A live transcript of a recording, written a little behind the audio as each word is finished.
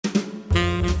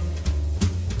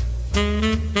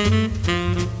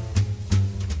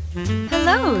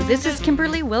This is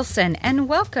Kimberly Wilson, and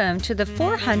welcome to the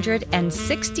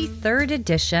 463rd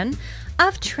edition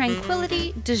of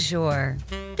Tranquility du Jour.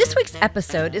 This week's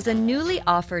episode is a newly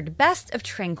offered Best of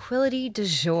Tranquility du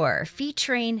Jour,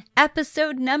 featuring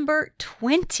episode number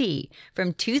 20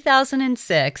 from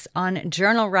 2006 on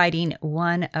Journal Writing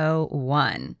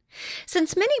 101.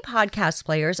 Since many podcast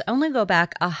players only go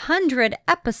back 100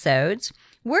 episodes,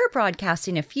 we're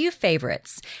broadcasting a few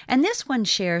favorites, and this one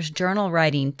shares journal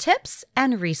writing tips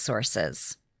and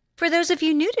resources. For those of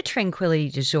you new to Tranquility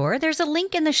du Jour, there's a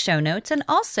link in the show notes, and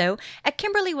also at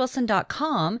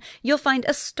KimberlyWilson.com, you'll find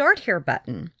a Start Here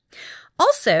button.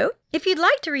 Also, if you'd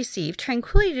like to receive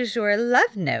Tranquility du Jour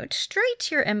love notes straight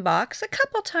to your inbox a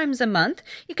couple times a month,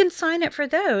 you can sign up for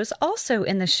those also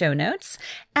in the show notes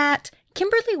at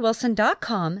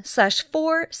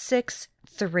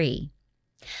KimberlyWilson.com/463.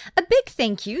 A big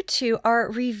thank you to our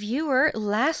reviewer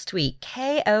last week,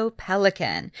 K.O.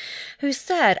 Pelican, who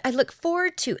said, "I look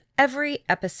forward to every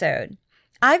episode.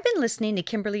 I've been listening to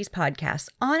Kimberly's podcast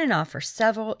on and off for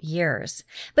several years,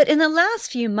 but in the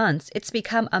last few months, it's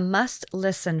become a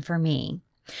must-listen for me.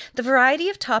 The variety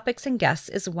of topics and guests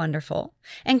is wonderful,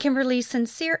 and Kimberly's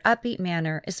sincere, upbeat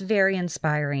manner is very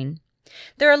inspiring.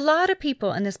 There are a lot of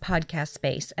people in this podcast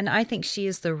space, and I think she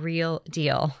is the real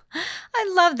deal." I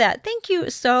love that. Thank you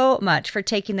so much for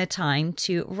taking the time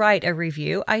to write a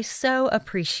review. I so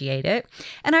appreciate it.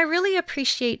 And I really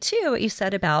appreciate, too, what you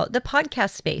said about the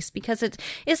podcast space, because it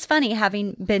is funny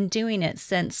having been doing it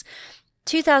since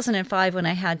 2005, when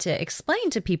I had to explain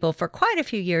to people for quite a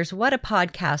few years what a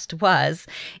podcast was.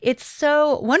 It's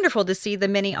so wonderful to see the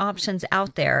many options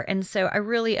out there. And so I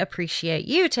really appreciate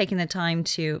you taking the time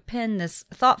to pen this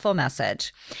thoughtful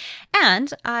message.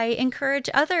 And I encourage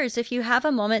others, if you have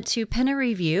a moment, to pen a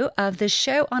review of the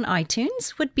show on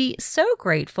iTunes, would be so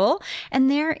grateful.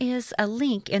 And there is a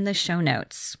link in the show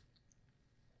notes.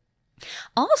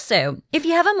 Also, if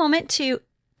you have a moment to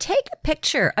take a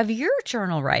picture of your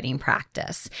journal writing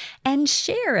practice and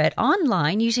share it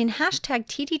online using hashtag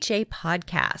TDJ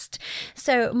podcast.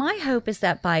 So my hope is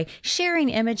that by sharing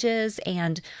images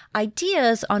and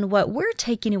ideas on what we're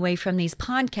taking away from these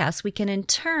podcasts, we can in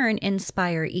turn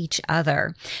inspire each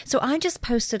other. So I just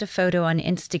posted a photo on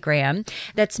Instagram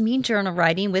that's me journal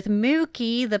writing with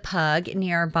Mookie the pug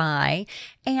nearby.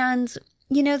 And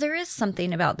you know, there is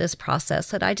something about this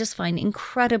process that I just find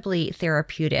incredibly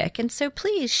therapeutic. And so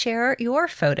please share your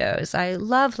photos. I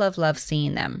love, love, love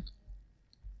seeing them.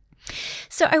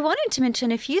 So I wanted to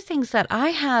mention a few things that I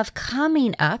have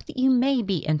coming up that you may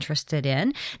be interested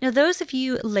in. Now, those of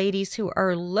you ladies who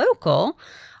are local,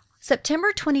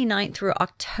 September 29th through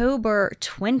October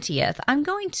 20th, I'm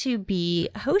going to be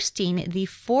hosting the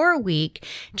 4-week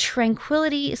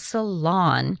Tranquility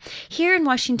Salon here in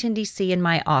Washington, D.C. in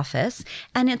my office.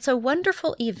 And it's a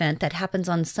wonderful event that happens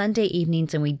on Sunday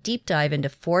evenings, and we deep dive into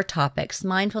 4 topics: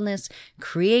 mindfulness,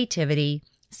 creativity,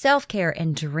 self-care,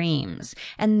 and dreams.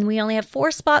 And we only have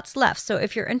 4 spots left. So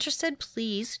if you're interested,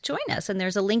 please join us. And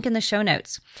there's a link in the show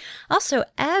notes. Also,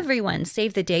 everyone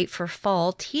save the date for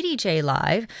Fall TDJ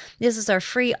Live. This is our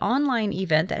free online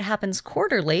event that happens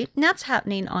quarterly, and that's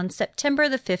happening on September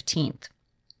the 15th.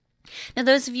 Now,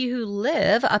 those of you who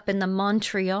live up in the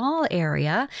Montreal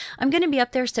area, I'm going to be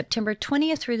up there September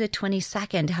 20th through the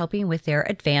 22nd, helping with their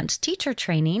advanced teacher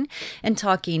training and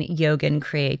talking yoga and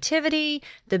creativity,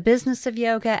 the business of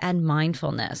yoga, and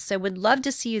mindfulness. So would love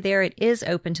to see you there. It is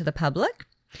open to the public.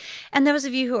 And those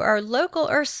of you who are local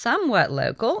or somewhat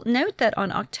local, note that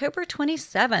on October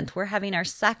 27th, we're having our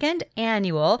 2nd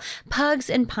annual Pugs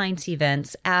and Pints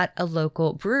events at a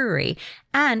local brewery.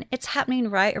 And it's happening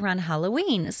right around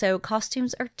Halloween, so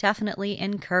costumes are definitely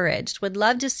encouraged. Would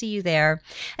love to see you there.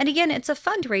 And again, it's a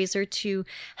fundraiser to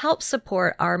help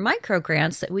support our micro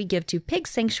grants that we give to pig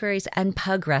sanctuaries and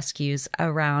pug rescues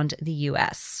around the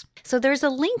U.S. So there's a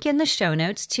link in the show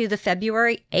notes to the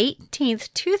February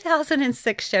 18th,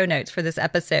 2006 show notes for this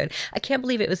episode. I can't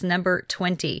believe it was number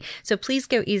 20. So please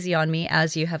go easy on me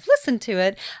as you have listened to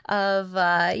it of,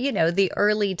 the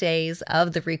early days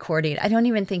of the recording. I don't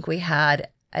even think we had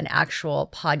an actual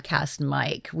podcast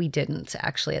mic. We didn't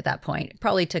actually at that point. It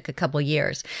probably took a couple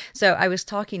years. So I was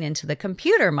talking into the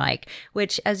computer mic,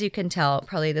 which, as you can tell,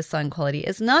 probably the sound quality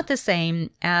is not the same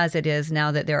as it is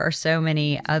now that there are so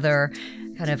many other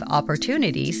kind of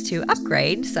opportunities to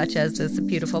upgrade, such as this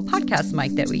beautiful podcast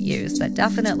mic that we use. That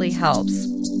definitely helps.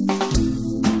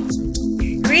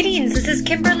 Greetings, this is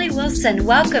Kimberly Wilson.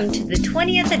 Welcome to the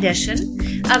 20th edition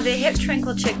of the Hip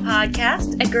Tranquil Chick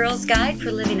podcast, a girl's guide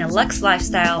for living a luxe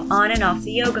lifestyle on and off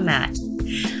the yoga mat.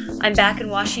 I'm back in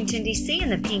Washington, D.C. in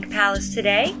the Pink Palace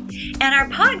today, and our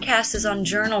podcast is on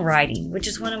journal writing, which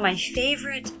is one of my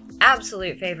favorite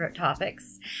absolute favorite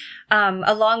topics,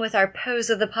 along with our pose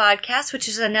of the podcast, which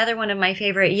is another one of my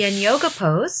favorite yin yoga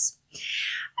pose.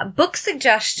 Book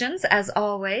suggestions, as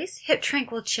always, Hip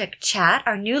Tranquil Chick Chat,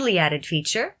 our newly added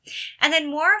feature, and then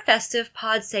more festive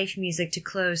pod-safe music to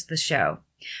close the show.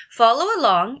 Follow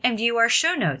along and view our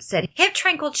show notes at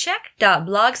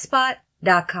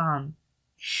hiptranquilchick.blogspot.com.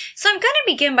 So I'm going to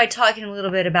begin by talking a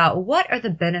little bit about what are the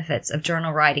benefits of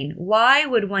journal writing. Why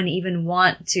would one even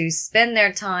want to spend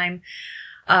their time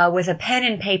with a pen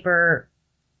and paper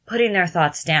putting their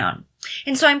thoughts down?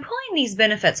 And so I'm pulling these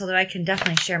benefits, although I can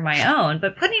definitely share my own,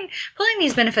 but pulling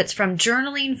these benefits from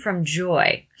Journaling from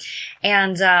Joy.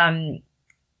 And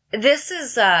this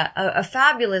is a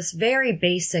fabulous, very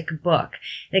basic book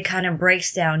that kind of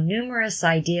breaks down numerous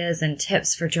ideas and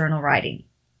tips for journal writing.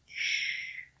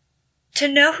 To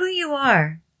know who you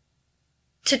are,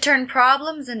 to turn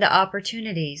problems into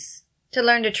opportunities, to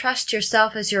learn to trust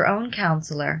yourself as your own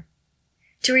counselor,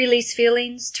 to release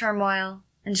feelings, turmoil,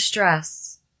 and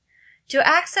stress, to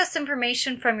access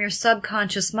information from your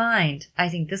subconscious mind. I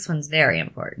think this one's very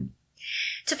important.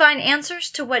 To find answers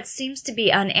to what seems to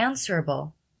be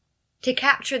unanswerable, to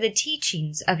capture the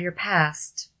teachings of your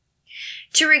past,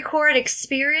 to record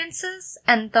experiences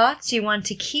and thoughts you want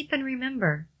to keep and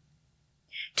remember,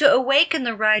 to awaken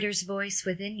the writer's voice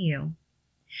within you,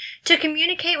 to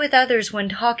communicate with others when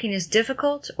talking is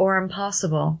difficult or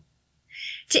impossible,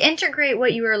 to integrate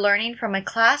what you are learning from a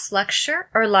class, lecture,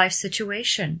 or life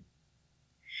situation,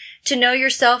 to know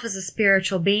yourself as a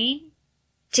spiritual being,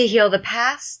 to heal the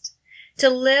past, to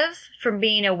live from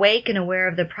being awake and aware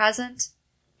of the present,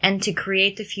 and to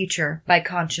create the future by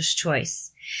conscious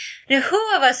choice. Now,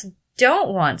 who of us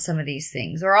don't want some of these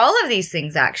things, or all of these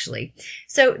things, actually?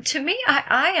 So to me,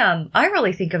 I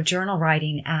really think of journal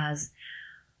writing as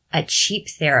a cheap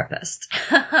therapist.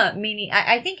 Meaning,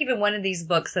 I think even one of these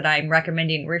books that I'm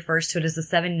recommending refers to it as a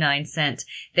 79-cent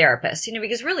therapist,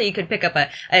 because really you could pick up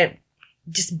a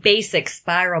just basic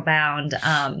spiral bound,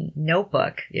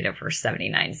 notebook, for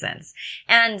 79 cents.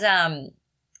 And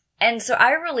so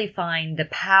I really find the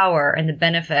power and the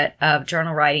benefit of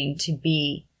journal writing to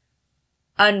be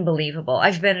unbelievable.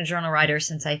 I've been a journal writer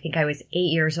since I think I was 8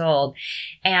 years old.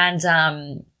 And,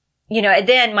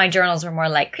 then my journals were more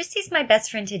like, Christy's my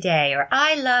best friend today, or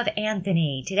I love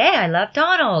Anthony. Today I love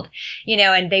Donald,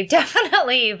 and they've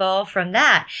definitely evolved from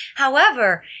that.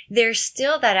 However, there's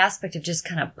still that aspect of just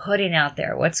kind of putting out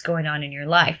there what's going on in your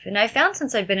life. And I found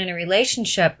since I've been in a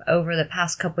relationship over the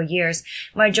past couple of years,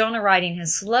 my journal writing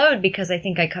has slowed because I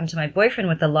think I come to my boyfriend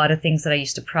with a lot of things that I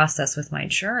used to process with my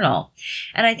journal.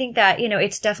 And I think that,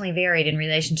 it's definitely varied in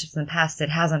relationships in the past. It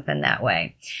hasn't been that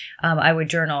way. I would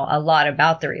journal a lot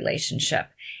about the relationship.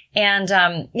 And,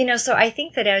 so I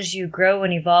think that as you grow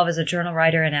and evolve as a journal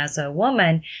writer and as a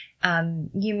woman,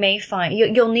 you may find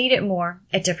you'll need it more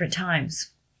at different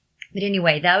times. But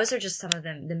anyway, those are just some of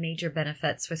the major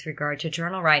benefits with regard to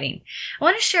journal writing. I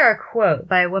want to share a quote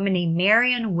by a woman named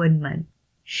Marion Woodman.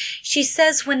 She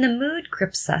says, "When the mood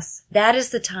grips us, that is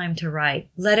the time to write.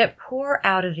 Let it pour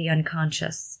out of the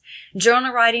unconscious.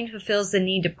 Journal writing fulfills the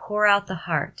need to pour out the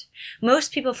heart.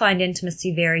 Most people find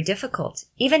intimacy very difficult,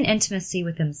 even intimacy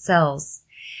with themselves.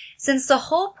 Since the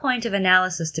whole point of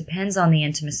analysis depends on the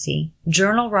intimacy,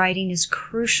 journal writing is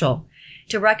crucial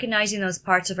to recognizing those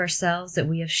parts of ourselves that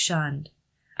we have shunned.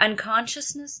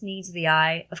 Unconsciousness needs the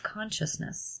eye of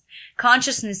consciousness.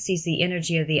 Consciousness sees the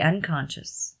energy of the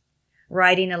unconscious.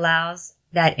 Writing allows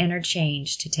that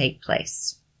interchange to take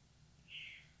place."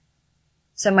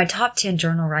 So my top 10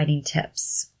 journal writing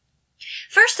tips.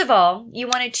 First of all, you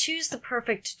want to choose the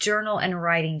perfect journal and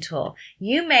writing tool.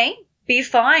 You may be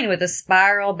fine with a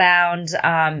spiral bound,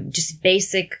 just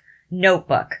basic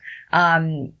notebook,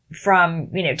 from,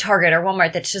 Target or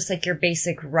Walmart that's just like your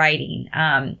basic writing.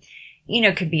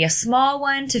 It could be a small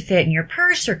one to fit in your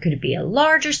purse, or could it be a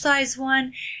larger size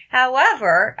one?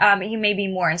 However, you may be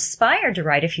more inspired to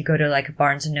write if you go to like a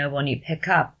Barnes & Noble and you pick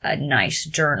up a nice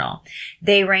journal.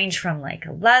 They range from like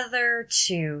a leather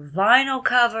to vinyl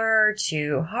cover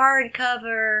to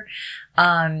hardcover,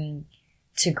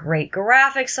 to great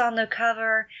graphics on the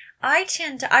cover. I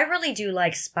really do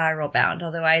like spiral bound,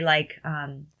 although I like,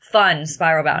 fun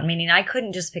spiral bound, meaning I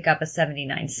couldn't just pick up a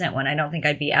 79-cent one. I don't think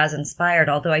I'd be as inspired,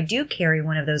 although I do carry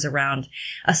one of those around,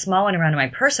 a small one around in my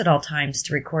purse at all times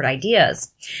to record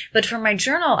ideas. But for my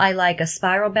journal, I like a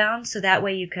spiral bound, so that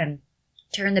way you can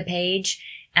turn the page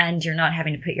and you're not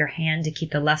having to put your hand to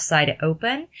keep the left side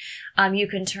open. You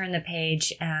can turn the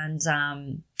page, and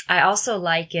I also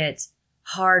like it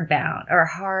hardbound, or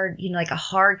hard, like a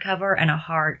hard cover and a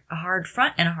hard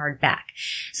front and a hard back.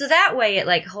 So that way it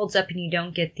like holds up and you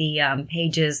don't get the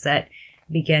pages that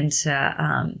begin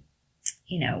to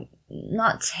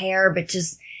not tear, but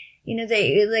just,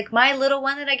 they like my little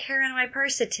one that I carry around in my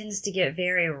purse, it tends to get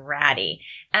very ratty.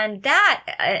 And that,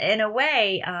 in a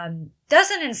way,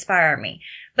 doesn't inspire me.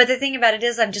 But the thing about it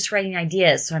is I'm just writing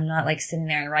ideas. So I'm not like sitting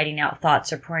there and writing out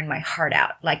thoughts or pouring my heart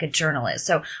out like a journal is.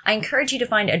 So I encourage you to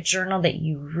find a journal that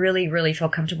you really, really feel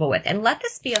comfortable with. And let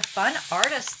this be a fun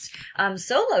artist's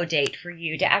solo date for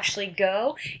you to actually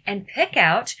go and pick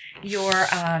out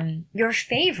your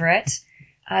favorite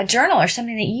journal or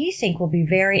something that you think will be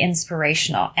very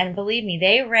inspirational. And believe me,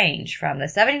 they range from the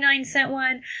 79-cent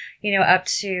one, up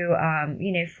to,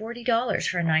 $40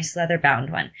 for a nice leather bound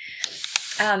one.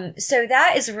 So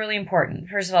that is really important.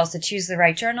 First of all, is to choose the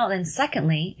right journal. And then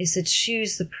secondly, is to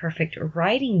choose the perfect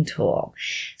writing tool.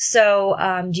 So,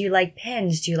 do you like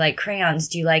pens? Do you like crayons?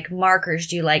 Do you like markers?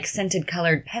 Do you like scented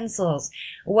colored pencils?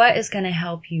 What is going to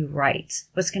help you write?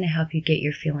 What's going to help you get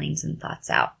your feelings and thoughts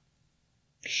out?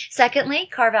 Secondly,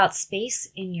 carve out space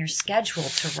in your schedule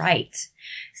to write.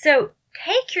 So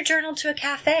take your journal to a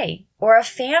cafe or a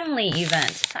family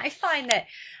event. I find that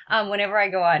whenever I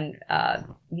go on,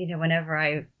 whenever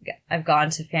I've gone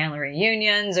to family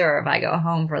reunions or if I go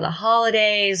home for the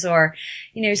holidays or,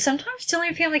 sometimes dealing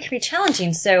with family can be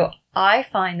challenging. So I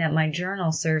find that my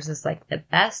journal serves as like the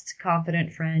best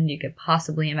confident friend you could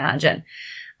possibly imagine.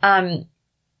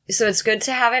 So it's good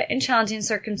to have it in challenging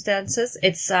circumstances.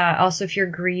 It's also if you're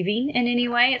grieving in any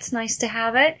way, it's nice to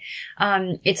have it.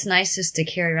 It's nice just to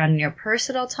carry around in your purse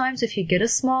at all times if you get a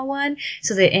small one,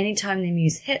 so that anytime the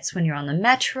muse hits, when you're on the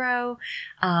metro,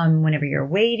 whenever you're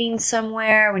waiting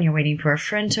somewhere, when you're waiting for a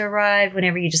friend to arrive,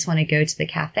 whenever you just want to go to the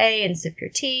cafe and sip your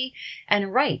tea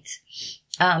and write.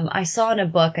 I saw in a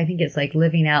book, I think it's like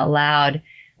Living Out Loud,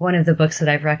 one of the books that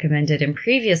I've recommended in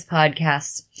previous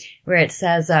podcasts, where it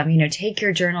says, take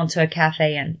your journal to a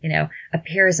cafe and,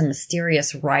 appear as a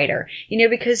mysterious writer.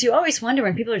 Because you always wonder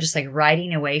when people are just like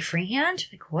writing away freehand,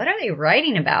 like, what are they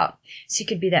writing about? So you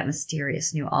could be that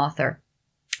mysterious new author.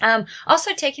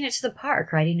 Also taking it to the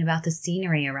park, writing about the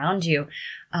scenery around you.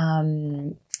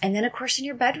 And then, of course, in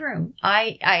your bedroom,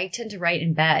 I tend to write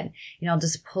in bed. I'll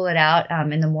just pull it out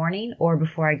in the morning or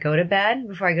before I go to bed,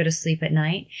 before I go to sleep at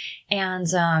night. And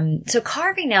so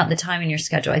carving out the time in your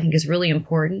schedule, I think, is really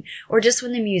important. Or just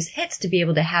when the muse hits, to be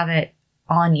able to have it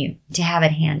on you, to have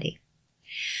it handy.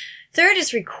 Third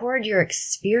is record your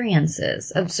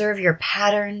experiences. Observe your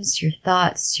patterns, your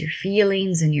thoughts, your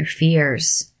feelings, and your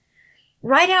fears.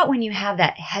 Write out when you have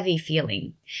that heavy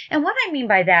feeling. And what I mean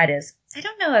by that is, I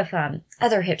don't know if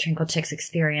other Hip Tranquil chicks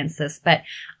experience this, but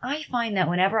I find that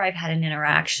whenever I've had an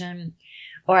interaction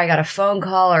or I got a phone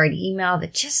call or an email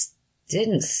that just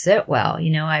didn't sit well,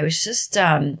 I was just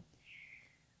a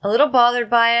little bothered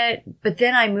by it, but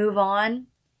then I move on,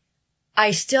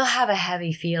 I still have a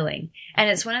heavy feeling. And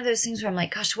it's one of those things where I'm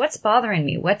like, gosh, what's bothering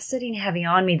me? What's sitting heavy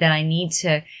on me that I need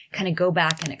to kind of go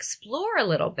back and explore a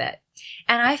little bit?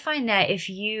 And I find that if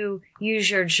you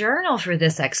use your journal for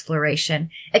this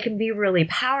exploration, it can be really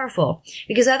powerful,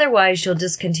 because otherwise you'll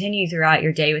just continue throughout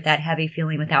your day with that heavy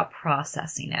feeling without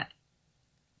processing it.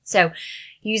 So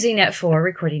using it for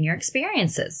recording your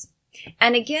experiences.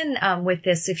 And again, with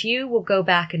this, if you will go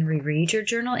back and reread your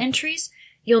journal entries,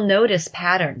 you'll notice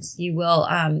patterns. You will,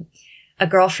 a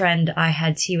girlfriend I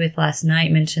had tea with last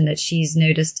night mentioned that she's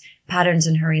noticed patterns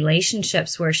in her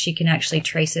relationships where she can actually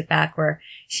trace it back, where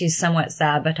she's somewhat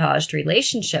sabotaged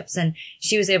relationships. And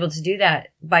she was able to do that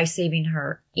by saving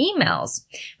her emails.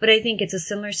 But I think it's a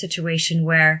similar situation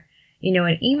where,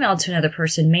 an email to another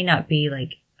person may not be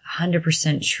like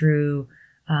 100% true,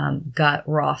 gut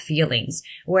raw feelings.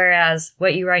 Whereas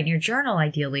what you write in your journal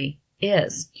ideally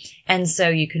is. And so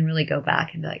you can really go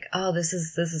back and be like, oh, this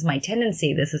is my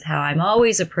tendency. This is how I'm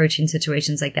always approaching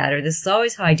situations like that, or this is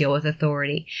always how I deal with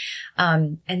authority.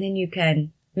 And then you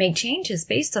can make changes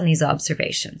based on these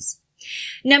observations.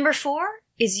 Number 4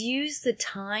 is use the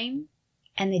time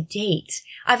and the date.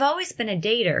 I've always been a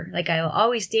dater, like I will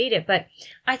always date it, but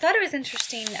I thought it was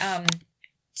interesting,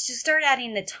 to start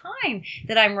adding the time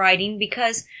that I'm writing,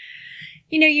 because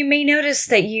you may notice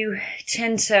that you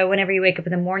tend to, whenever you wake up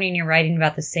in the morning, you're writing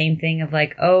about the same thing of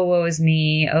like, oh, woe is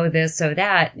me, oh, this, oh,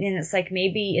 that. And it's like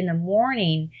maybe in the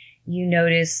morning you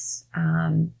notice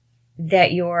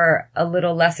that you're a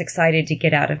little less excited to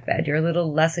get out of bed. You're a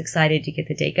little less excited to get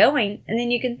the day going. And then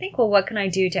you can think, well, what can I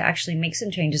do to actually make some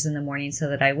changes in the morning so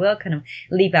that I will kind of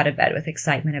leap out of bed with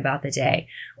excitement about the day?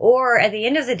 Or at the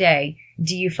end of the day,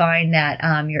 do you find that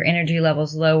your energy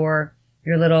level's lower,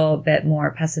 you're a little bit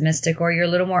more pessimistic, or you're a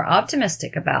little more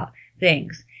optimistic about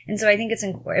things? And so I think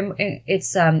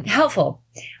it's helpful,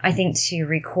 I think, to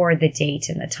record the date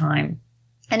and the time.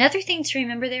 Another thing to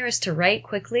remember there is to write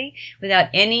quickly without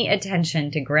any attention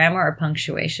to grammar or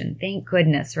punctuation. Thank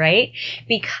goodness, right?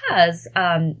 Because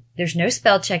there's no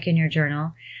spell check in your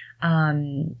journal.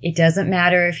 It doesn't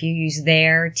matter if you use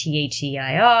their,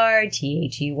 T-H-E-I-R,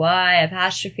 T-H-E-Y,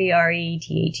 apostrophe R-E,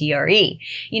 T-H-E-R-E.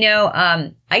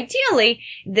 Ideally,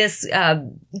 this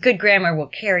good grammar will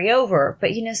carry over, but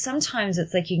sometimes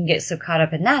it's like you can get so caught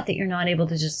up in that you're not able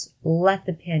to just let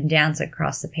the pen dance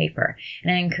across the paper.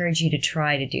 And I encourage you to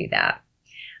try to do that.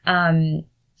 And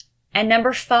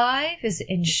number 5 is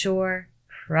ensure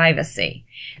privacy.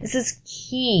 This is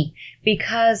key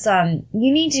because you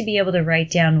need to be able to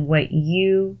write down what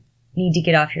you need to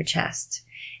get off your chest.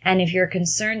 And if you're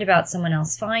concerned about someone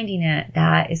else finding it,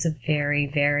 that is a very,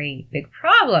 very big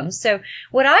problem. So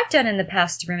what I've done in the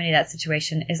past to remedy that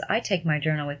situation is I take my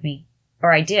journal with me,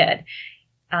 or I did,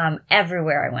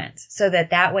 everywhere I went, so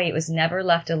that way it was never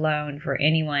left alone for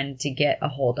anyone to get a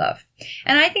hold of.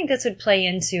 And I think this would play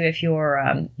into if you're,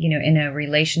 in a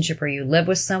relationship where you live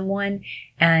with someone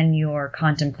and you're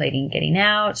contemplating getting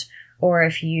out, or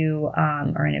if you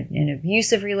are in an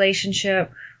abusive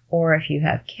relationship, or if you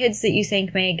have kids that you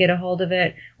think may get a hold of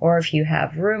it, or if you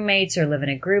have roommates or live in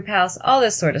a group house, all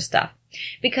this sort of stuff.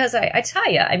 Because I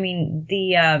tell you,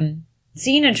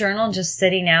 seeing a journal just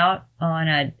sitting out on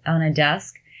a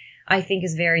desk, I think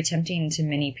is very tempting to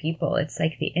many people. It's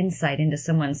like the insight into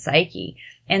someone's psyche.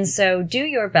 And so do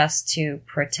your best to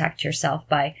protect yourself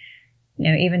by,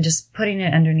 even just putting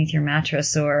it underneath your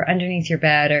mattress or underneath your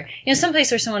bed or,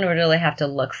 someplace where someone would really have to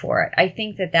look for it. I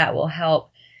think that will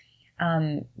help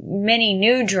many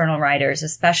new journal writers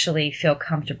especially feel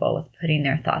comfortable with putting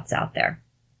their thoughts out there.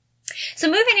 So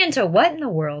moving into what in the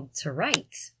world to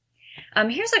write.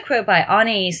 Here's a quote by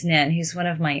Anais Nin, who's one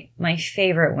of my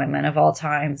favorite women of all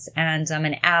times, and I'm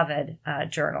an avid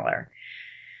journaler.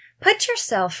 Put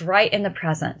yourself right in the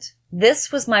present.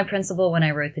 This was my principle when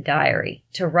I wrote the diary,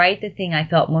 to write the thing I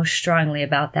felt most strongly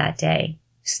about that day.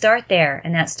 Start there,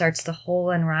 and that starts the whole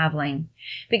unraveling,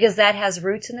 because that has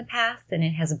roots in the past and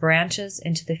it has branches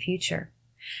into the future.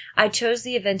 I chose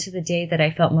the event of the day that I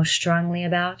felt most strongly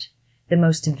about, the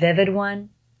most vivid one,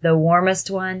 the warmest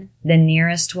one, the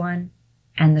nearest one,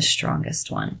 and the strongest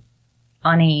one.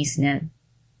 Anais Nin.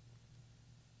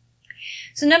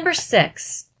 So number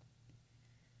 6.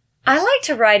 I like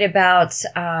to write about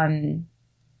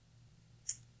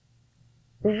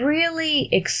really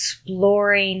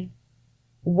exploring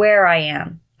where I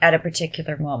am at a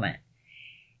particular moment.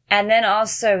 And then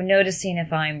also noticing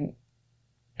if I'm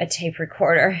a tape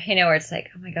recorder, where it's like,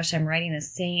 oh my gosh, I'm writing the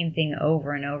same thing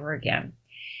over and over again.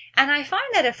 And I find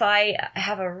that if I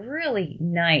have a really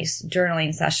nice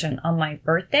journaling session on my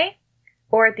birthday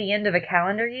or at the end of a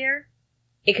calendar year,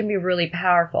 it can be really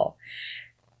powerful.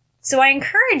 So I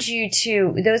encourage you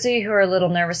to, those of you who are a little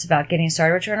nervous about getting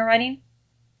started with journal writing,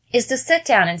 is to sit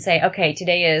down and say, okay,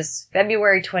 today is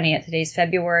February 20th, today's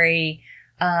February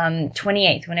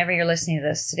 28th, whenever you're listening to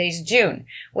this, today's June,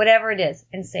 whatever it is,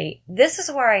 and say, this is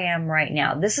where I am right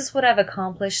now. This is what I've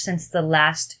accomplished since the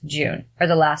last June or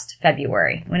the last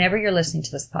February, whenever you're listening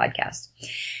to this podcast.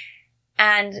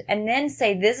 And then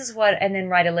say, this is what, and then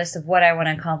write a list of what I want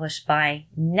to accomplish by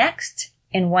next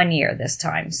in 1 year this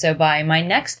time. So by my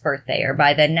next birthday or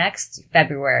by the next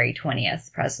February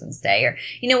 20th, President's Day, or,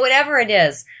 whatever it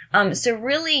is. So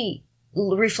really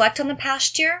reflect on the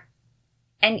past year.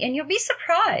 And you'll be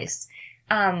surprised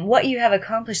what you have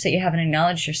accomplished that you haven't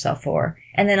acknowledged yourself for.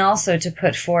 And then also to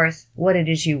put forth what it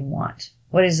is you want.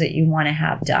 What is it you want to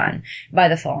have done by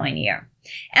the following year?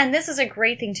 And this is a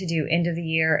great thing to do end of the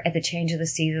year at the change of the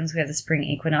seasons. We have the spring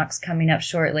equinox coming up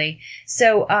shortly.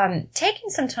 So taking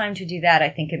some time to do that, I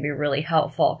think, could be really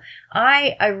helpful.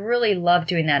 I really love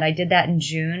doing that. I did that in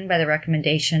June by the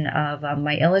recommendation of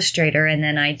my illustrator. And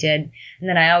then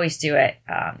I always do it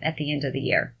at the end of the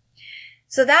year.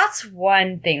 So that's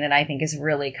one thing that I think is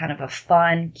really kind of a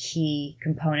fun, key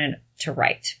component to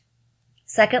write.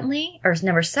 Secondly, or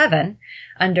number 7,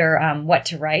 under what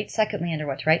to write,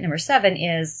 number 7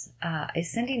 is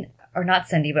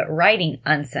writing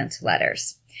unsent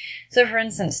letters. So for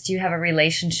instance, do you have a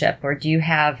relationship or do you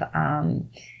have,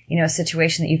 a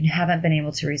situation that you haven't been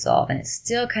able to resolve and it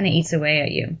still kind of eats away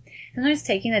at you? Sometimes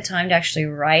taking the time to actually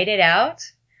write out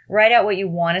what you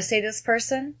want to say to this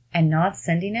person and not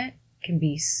sending it can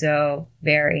be so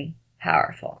very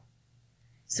powerful.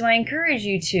 So I encourage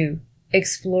you to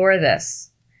explore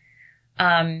this.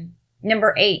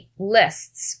 Number 8,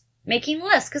 lists. Making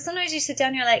lists. Because sometimes you sit down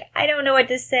and you're like, I don't know what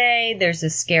to say. There's a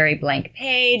scary blank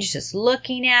page just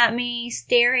looking at me,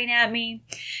 staring at me.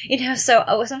 So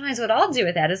sometimes what I'll do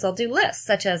with that is I'll do lists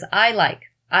such as I like,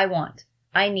 I want,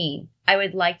 I need, I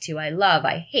would like to, I love,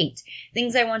 I hate,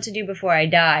 things I want to do before I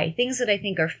die, things that I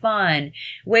think are fun,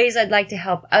 ways I'd like to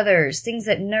help others, things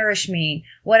that nourish me,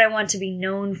 what I want to be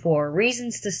known for,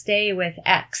 reasons to stay with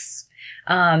X,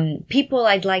 people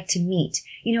I'd like to meet.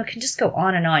 You know, it can just go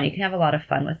on and on. You can have a lot of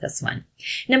fun with this one.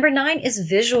 Number 9 is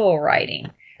visual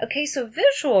writing. Okay, so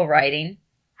visual writing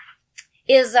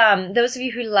is those of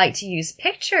you who like to use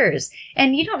pictures.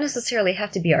 And you don't necessarily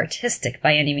have to be artistic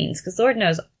by any means, because Lord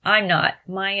knows I'm not.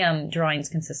 My drawings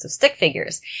consist of stick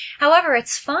figures. However,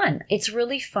 it's fun. It's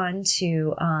really fun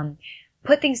to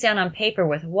put things down on paper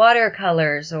with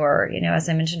watercolors or, you know, as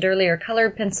I mentioned earlier,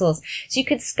 colored pencils. So you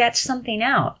could sketch something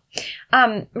out.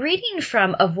 Reading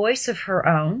from A Voice of Her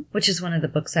Own, which is one of the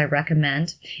books I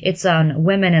recommend. It's on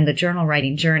women and the journal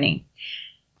writing journey.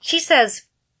 She says,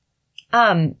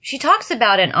 she talks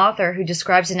about an author who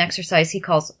describes an exercise he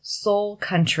calls soul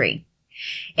country,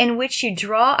 in which you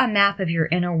draw a map of your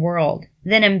inner world,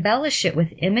 then embellish it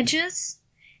with images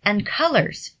and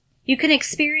colors. You can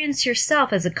experience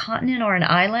yourself as a continent or an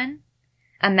island,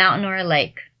 a mountain or a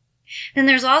lake. Then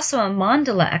there's also a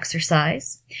mandala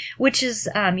exercise, which is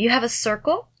you have a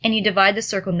circle and you divide the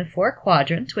circle into 4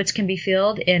 quadrants, which can be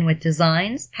filled in with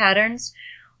designs, patterns,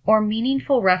 or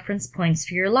meaningful reference points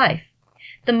for your life.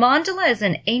 The mandala is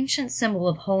an ancient symbol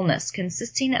of wholeness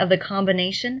consisting of the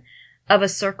combination of a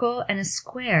circle and a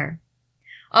square.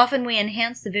 Often we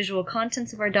enhance the visual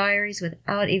contents of our diaries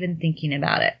without even thinking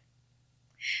about it.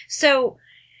 So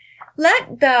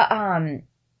let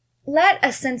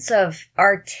a sense of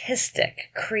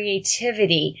artistic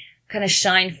creativity kind of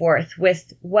shine forth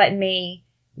with what may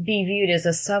be viewed as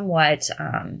a somewhat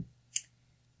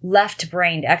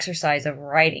left-brained exercise of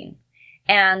writing.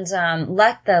 And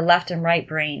let the left and right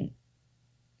brain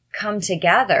come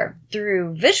together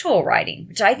through visual writing,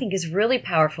 which I think is really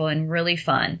powerful and really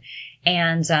fun.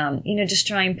 And, you know, just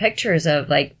drawing pictures of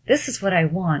like, this is what I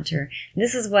want, or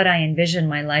this is what I envision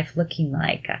my life looking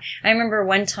like. I remember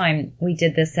one time we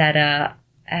did this at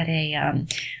a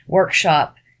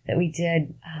workshop that we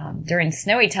did, during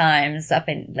snowy times up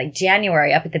in like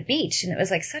January up at the beach. And it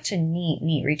was like such a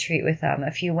neat retreat with,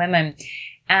 a few women.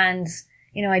 And,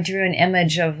 you know, I drew an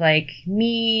image of like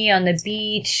me on the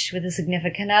beach with a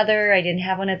significant other. I didn't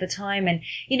have one at the time. And,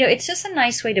 you know, it's just a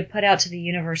nice way to put out to the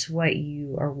universe what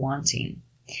you are wanting.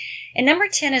 And number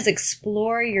 10 is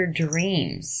explore your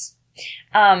dreams.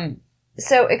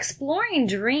 So exploring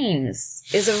dreams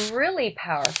is a really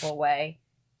powerful way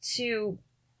to,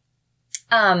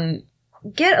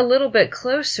 get a little bit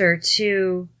closer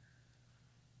to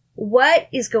what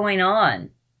is going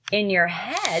on in your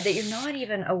head that you're not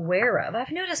even aware of. I've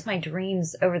noticed my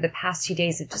dreams over the past few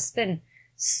days have just been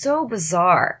so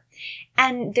bizarre,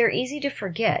 and they're easy to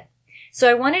forget. So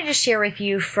I wanted to share with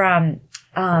you from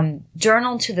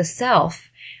Journal to the Self,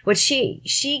 which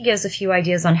she gives a few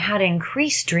ideas on how to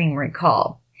increase dream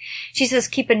recall. She says,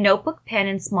 keep a notebook, pen,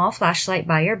 and small flashlight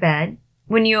by your bed.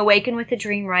 When you awaken with a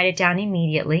dream, write it down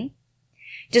immediately.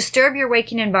 Disturb your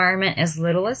waking environment as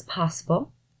little as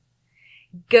possible.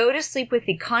 Go to sleep with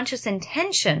the conscious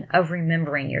intention of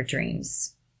remembering your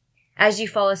dreams. As you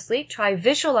fall asleep, try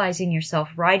visualizing yourself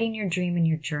writing your dream in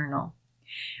your journal.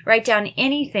 Write down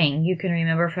anything you can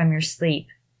remember from your sleep.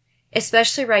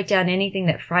 Especially write down anything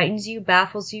that frightens you,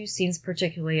 baffles you, seems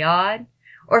particularly odd,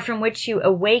 or from which you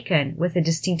awaken with a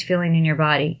distinct feeling in your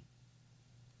body.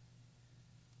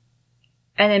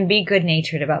 And then be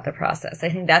good-natured about the process. I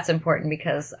think that's important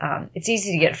because it's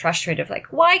easy to get frustrated, like,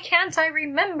 why can't I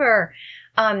remember?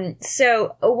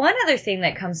 So one other thing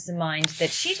that comes to mind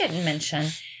that she didn't mention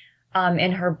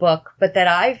in her book, but that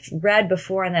I've read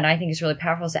before and that I think is really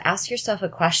powerful, is to ask yourself a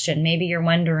question. Maybe you're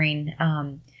wondering,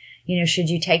 you know, should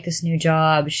you take this new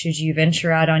job? Should you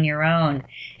venture out on your own?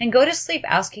 And go to sleep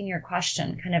asking your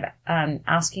question, kind of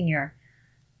asking your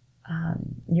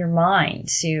mind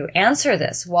to answer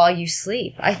this while you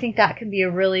sleep. I think that can be a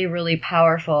really, really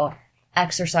powerful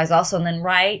exercise also. And then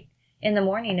write in the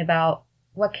morning about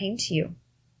what came to you.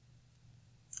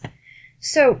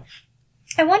 So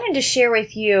I wanted to share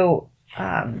with you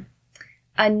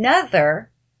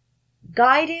another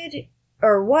guided,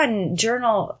 or one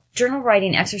journal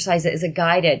writing exercise that is a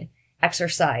guided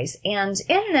exercise. And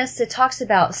in this, it talks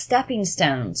about stepping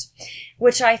stones,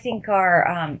 which I think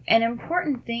are an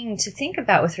important thing to think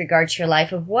about with regard to your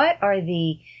life, of what are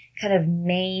the kind of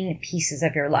main pieces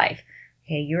of your life.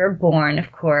 Okay, you were born,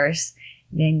 of course.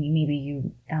 Then maybe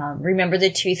you remember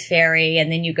the tooth fairy,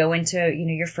 and then you go into, you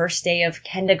know, your first day of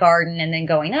kindergarten, and then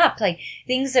going up, like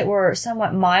things that were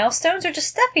somewhat milestones or just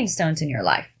stepping stones in your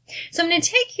life. So I'm going to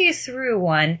take you through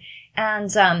one, and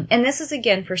this is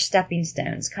again for stepping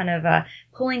stones, kind of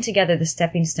pulling together the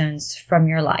stepping stones from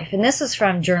your life. And this is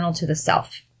from Journal to the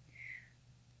Self.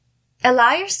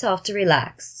 Allow yourself to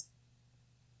relax.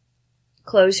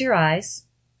 Close your eyes.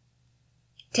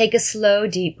 Take a slow,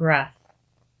 deep breath.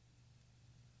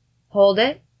 Hold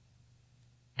it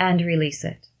and release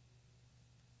it.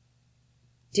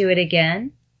 Do it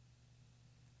again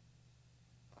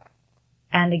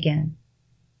and again.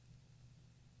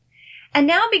 And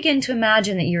now begin to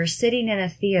imagine that you're sitting in a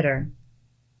theater,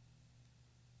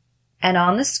 and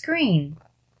on the screen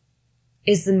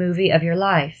is the movie of your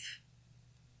life.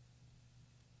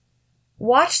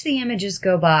 Watch the images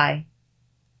go by,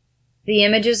 the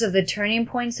images of the turning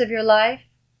points of your life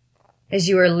as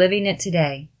you are living it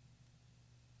today.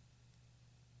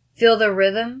 Feel the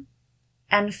rhythm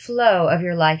and flow of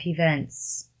your life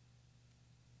events,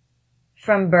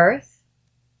 from birth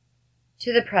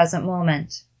to the present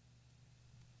moment.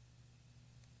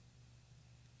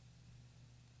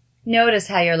 Notice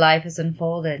how your life has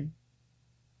unfolded.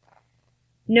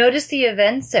 Notice the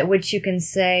events at which you can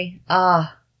say,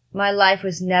 my life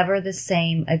was never the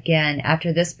same again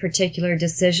after this particular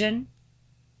decision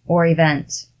or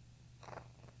event.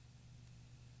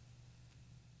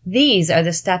 These are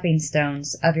the stepping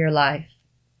stones of your life.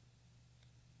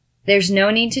 There's no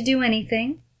need to do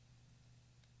anything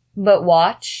but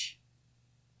watch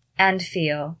and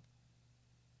feel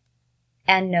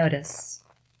and notice.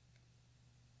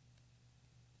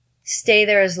 Stay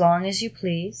there as long as you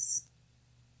please.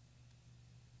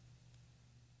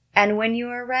 And when you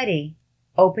are ready,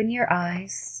 open your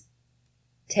eyes,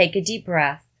 take a deep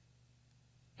breath,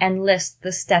 and list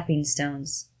the stepping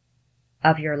stones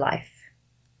of your life.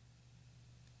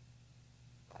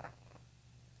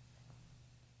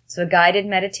 So a guided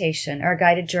meditation or a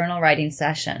guided journal writing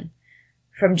session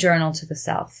from Journal to the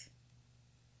Self.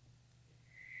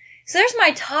 So there's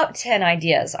my top 10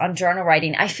 ideas on journal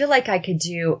writing. I feel like I could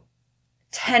do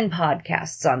 10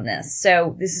 podcasts on this.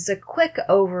 So this is a quick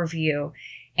overview.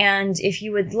 And if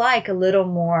you would like a little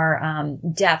more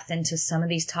depth into some of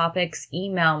these topics,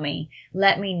 email me.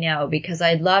 Let me know, because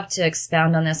I'd love to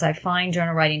expound on this. I find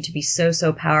journal writing to be so,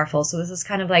 so powerful. So this is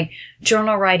kind of like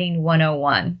journal writing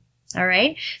 101. All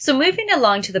right. So moving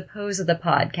along to the pose of the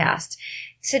podcast.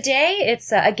 Today,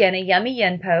 it's, again, a yummy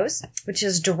yin pose, which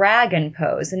is dragon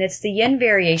pose. And it's the yin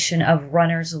variation of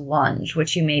runner's lunge,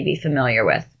 which you may be familiar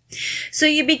with. So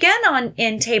you begin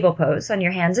in table pose on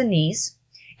your hands and knees,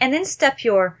 and then step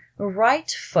your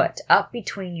right foot up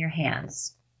between your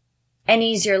hands and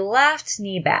ease your left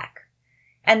knee back.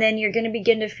 And then you're going to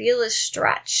begin to feel a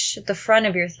stretch at the front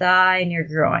of your thigh and your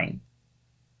groin.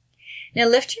 Now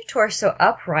lift your torso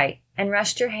upright and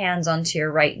rest your hands onto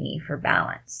your right knee for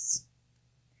balance.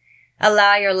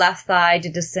 Allow your left thigh to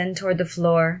descend toward the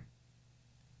floor.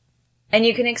 And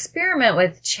you can experiment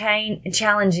with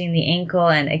challenging the ankle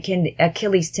and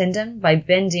Achilles tendon by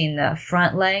bending the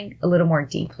front leg a little more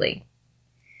deeply.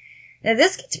 Now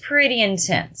this gets pretty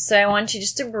intense, so I want you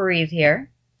just to breathe here.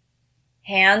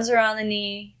 Hands are on the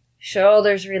knee,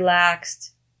 shoulders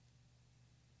relaxed,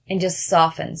 and just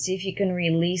soften. See if you can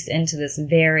release into this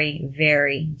very,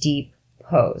 very deep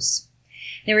pose.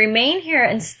 Now remain here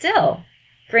and still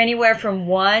for anywhere from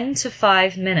 1 to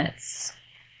 5 minutes.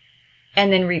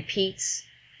 And then repeat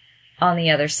on the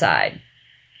other side.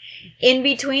 In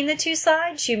between the two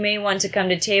sides, you may want to come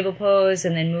to table pose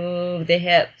and then move the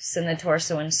hips and the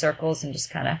torso in circles and just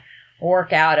kind of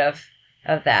work out of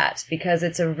that, because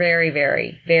it's a very,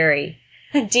 very, very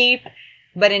deep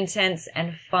but intense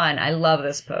and fun. I love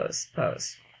this pose.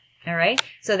 All right.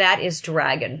 So that is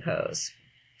dragon pose.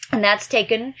 And that's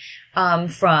taken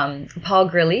from Paul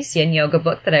Grilly's Yin Yoga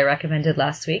book that I recommended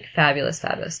last week. Fabulous,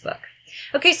 fabulous book.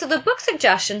 Okay, so the book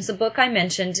suggestions, the book I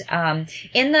mentioned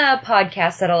in the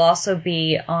podcast that'll also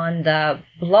be on the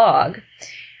blog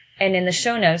and in the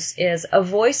show notes is A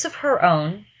Voice of Her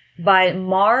Own by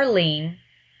Marlene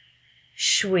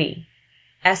Schiwy,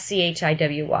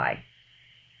 Schiwy.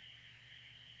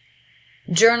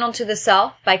 Journal to the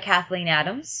Self by Kathleen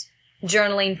Adams.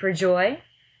 Journaling for Joy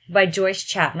by Joyce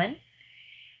Chapman.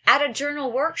 At a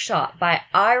Journal Workshop by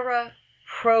Ira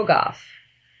Progoff.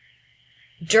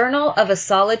 Journal of a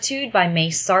Solitude by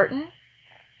May Sarton,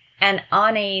 and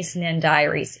Anais Nin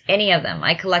Diaries. Any of them.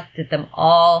 I collected them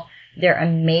all. They're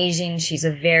amazing. She's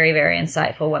a very, very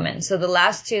insightful woman. So the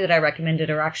last two that I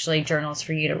recommended are actually journals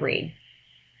for you to read.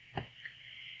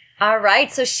 All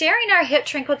right, so sharing our Hip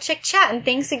Tranquil Chick Chat, and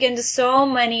thanks again to so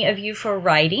many of you for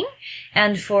writing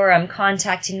and for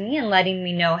contacting me and letting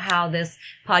me know how this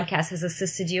podcast has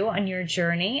assisted you on your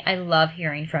journey. I love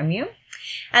hearing from you.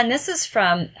 And this is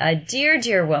from a dear,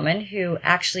 dear woman who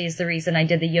actually is the reason I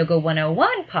did the Yoga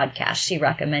 101 podcast. She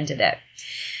recommended it.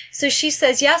 So she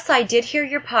says, yes, I did hear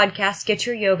your podcast, Get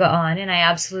Your Yoga On, and I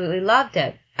absolutely loved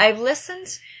it. I've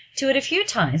listened to it a few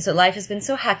times, but life has been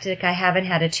so hectic I haven't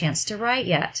had a chance to write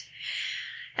yet.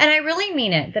 And I really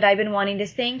mean it that I've been wanting to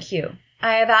thank you.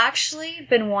 I have actually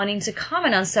been wanting to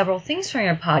comment on several things from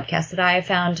your podcast that I have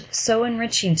found so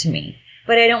enriching to me.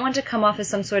 But I don't want to come off as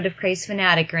some sort of crazed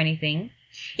fanatic or anything.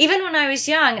 Even when I was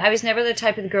young, I was never the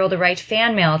type of girl to write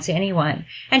fan mail to anyone.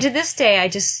 And to this day, I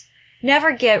just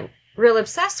never get real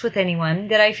obsessed with anyone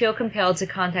that I feel compelled to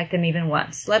contact them even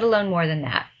once, let alone more than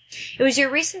that. It was your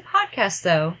recent podcast,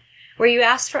 though, where you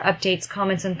asked for updates,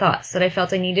 comments, and thoughts that I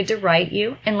felt I needed to write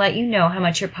you and let you know how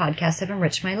much your podcasts have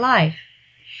enriched my life.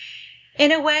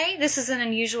 In a way, this is an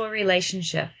unusual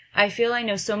relationship. I feel I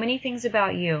know so many things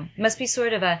about you. It must be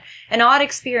sort of an odd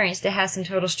experience to have some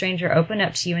total stranger open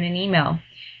up to you in an email,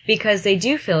 because they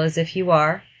do feel as if you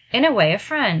are, in a way, a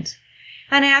friend.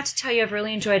 And I have to tell you, I've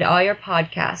really enjoyed all your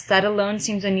podcasts. That alone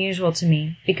seems unusual to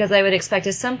me, because I would expect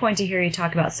at some point to hear you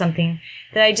talk about something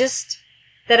that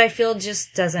I feel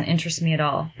just doesn't interest me at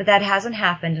all. But that hasn't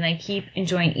happened, and I keep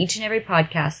enjoying each and every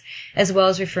podcast, as well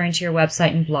as referring to your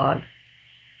website and blog.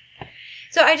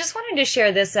 So I just wanted to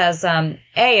share this as, a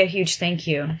huge thank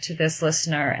you to this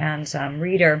listener and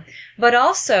reader, but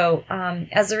also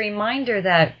as a reminder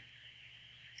that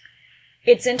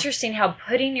it's interesting how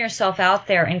putting yourself out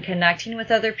there and connecting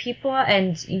with other people,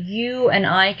 and you and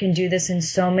I can do this in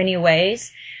so many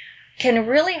ways, can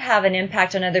really have an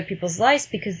impact on other people's lives,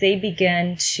 because they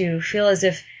begin to feel as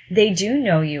if they do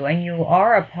know you and you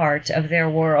are a part of their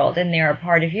world and they're a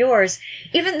part of yours,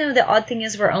 even though the odd thing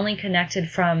is we're only connected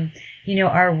from,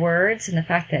 our words and the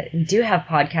fact that we do have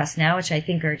podcasts now, which I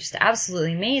think are just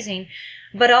absolutely amazing.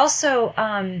 But also,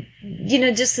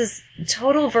 just this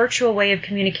total virtual way of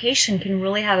communication can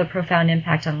really have a profound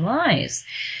impact on lives.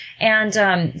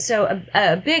 And so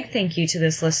a big thank you to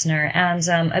this listener, and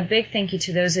a big thank you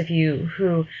to those of you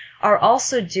who are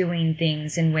also doing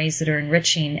things in ways that are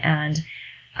enriching and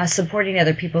supporting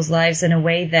other people's lives in a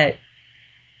way that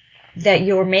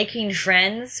you're making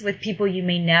friends with people you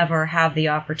may never have the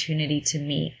opportunity to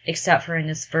meet, except for in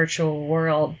this virtual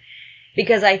world.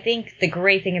 Because I think the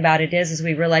great thing about it is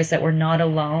we realize that we're not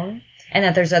alone, and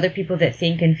that there's other people that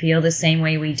think and feel the same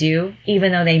way we do,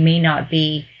 even though they may not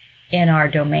be in our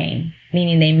domain,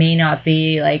 meaning they may not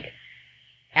be like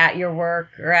at your work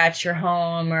or at your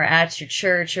home or at your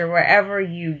church or wherever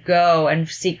you go and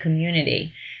seek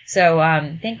community. So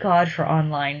thank God for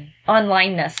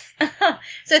onlineness.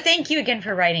 So thank you again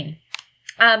for writing.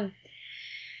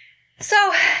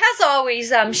 So as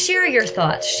always, share your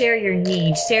thoughts, share your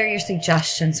needs, share your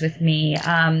suggestions with me.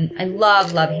 I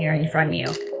love hearing from you.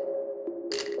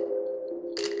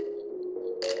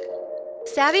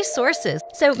 Savvy sources.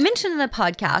 So mentioned in the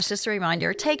podcast, just a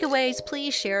reminder, takeaways,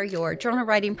 please share your journal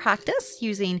writing practice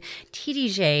using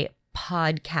TDJ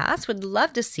podcast. Would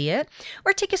love to see it.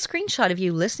 Or take a screenshot of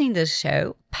you listening to the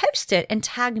show, post it, and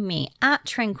tag me at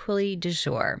Tranquility du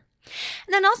Jour.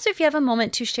 And then also, if you have a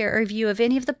moment to share a review of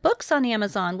any of the books on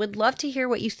Amazon, would love to hear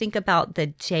what you think about the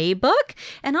day book.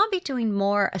 And I'll be doing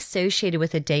more associated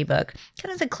with the day book,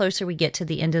 kind of the closer we get to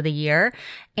the end of the year.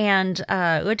 And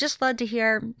would just love to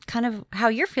hear kind of how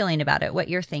you're feeling about it, what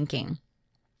you're thinking.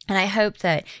 And I hope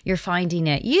that you're finding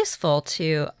it useful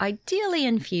to ideally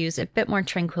infuse a bit more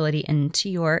tranquility into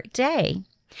your day.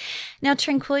 Now,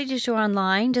 Tranquility du Jour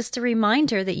Online, just a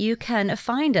reminder that you can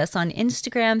find us on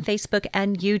Instagram, Facebook,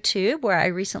 and YouTube, where I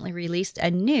recently released a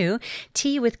new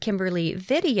Tea with Kimberly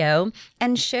video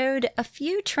and showed a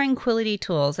few tranquility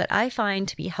tools that I find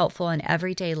to be helpful in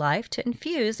everyday life to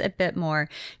infuse a bit more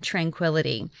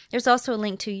tranquility. There's also a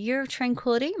link to Your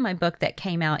Tranquility, my book that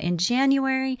came out in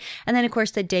January, and then, of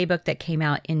course, the day book that came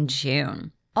out in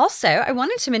June. Also, I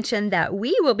wanted to mention that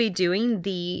we will be doing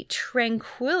the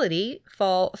Tranquility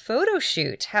Fall photo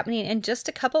shoot happening in just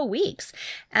a couple weeks,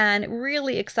 and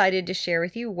really excited to share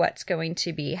with you what's going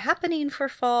to be happening for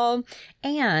fall.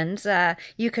 And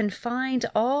you can find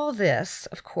all this,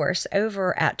 of course,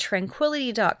 over at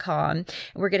tranquility.com.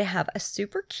 We're going to have a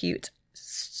super cute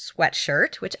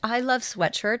sweatshirt, which I love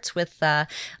sweatshirts with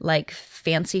like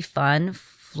fancy fun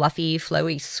fluffy,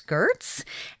 flowy skirts.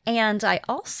 And I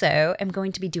also am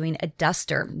going to be doing a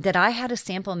duster that I had a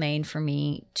sample made for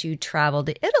me to travel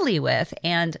to Italy with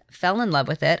and fell in love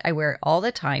with it. I wear it all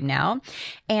the time now.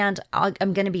 And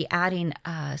I'm going to be adding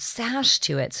a sash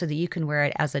to it so that you can wear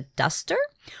it as a duster,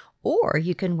 or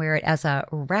you can wear it as a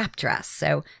wrap dress.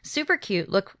 So super cute.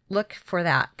 Look for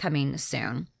that coming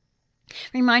soon.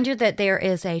 Reminder that there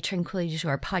is a Tranquility du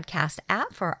Jour podcast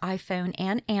app for iPhone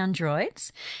and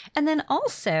Androids, and then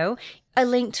also a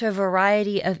link to a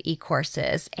variety of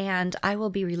e-courses, and I will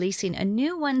be releasing a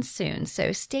new one soon,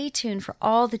 so stay tuned for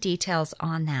all the details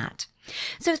on that.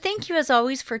 So thank you as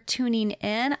always for tuning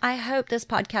in. I hope this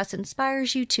podcast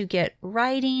inspires you to get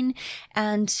writing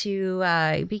and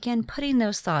to begin putting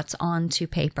those thoughts onto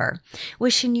paper.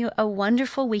 Wishing you a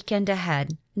wonderful weekend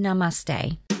ahead.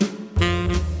 Namaste.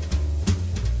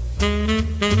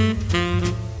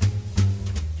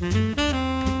 Mm-hmm.